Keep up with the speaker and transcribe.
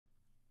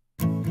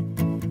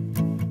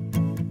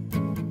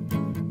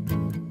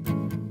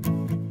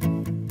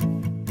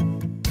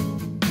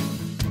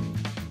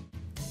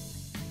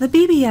The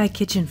BBI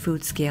Kitchen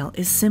Food Scale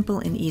is simple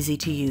and easy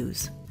to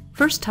use.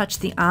 First, touch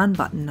the On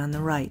button on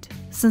the right.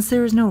 Since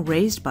there is no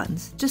raised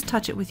buttons, just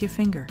touch it with your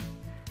finger.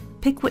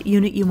 Pick what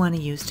unit you want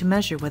to use to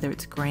measure, whether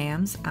it's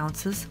grams,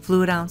 ounces,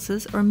 fluid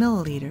ounces, or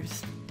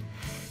milliliters.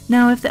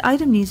 Now, if the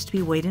item needs to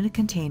be weighed in a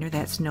container,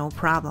 that's no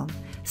problem.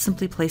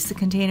 Simply place the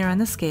container on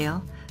the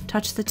scale,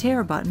 touch the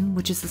Tare button,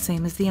 which is the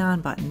same as the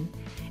On button,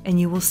 and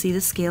you will see the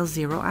scale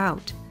zero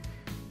out.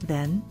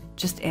 Then,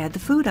 just add the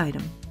food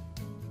item.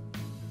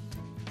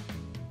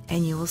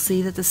 And you will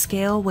see that the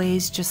scale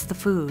weighs just the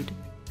food.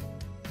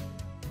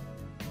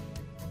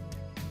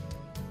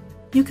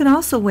 You can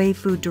also weigh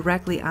food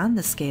directly on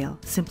the scale.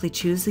 Simply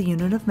choose the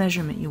unit of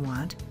measurement you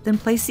want, then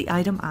place the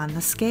item on the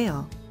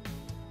scale.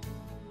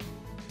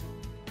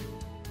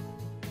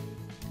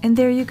 And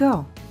there you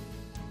go.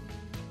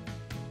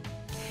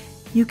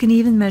 You can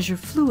even measure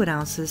fluid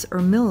ounces or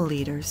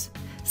milliliters.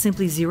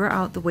 Simply zero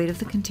out the weight of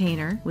the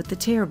container with the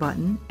Tare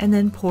button and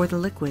then pour the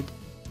liquid.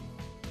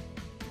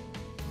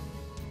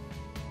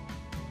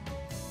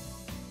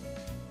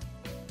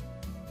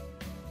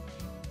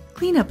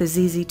 Cleanup is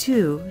easy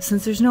too.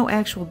 Since there's no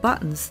actual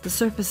buttons, the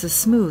surface is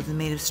smooth and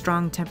made of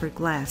strong tempered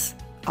glass.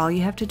 All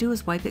you have to do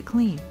is wipe it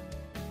clean.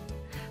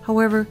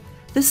 However,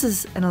 this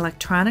is an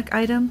electronic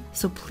item,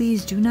 so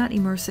please do not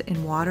immerse it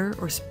in water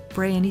or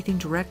spray anything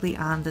directly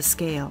on the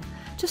scale.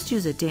 Just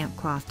use a damp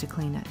cloth to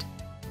clean it.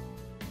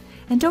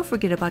 And don't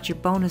forget about your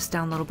bonus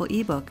downloadable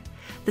ebook.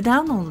 The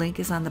download link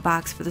is on the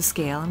box for the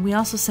scale, and we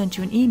also sent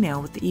you an email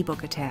with the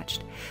ebook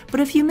attached. But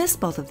if you missed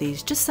both of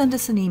these, just send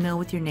us an email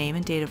with your name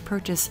and date of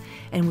purchase,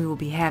 and we will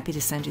be happy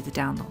to send you the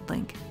download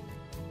link.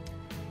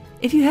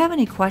 If you have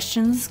any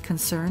questions,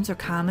 concerns, or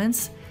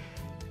comments,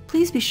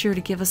 please be sure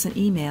to give us an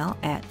email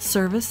at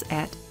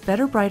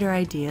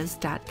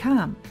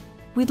service@betterbrighterideas.com.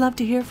 We'd love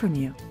to hear from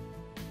you.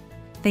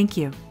 Thank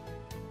you.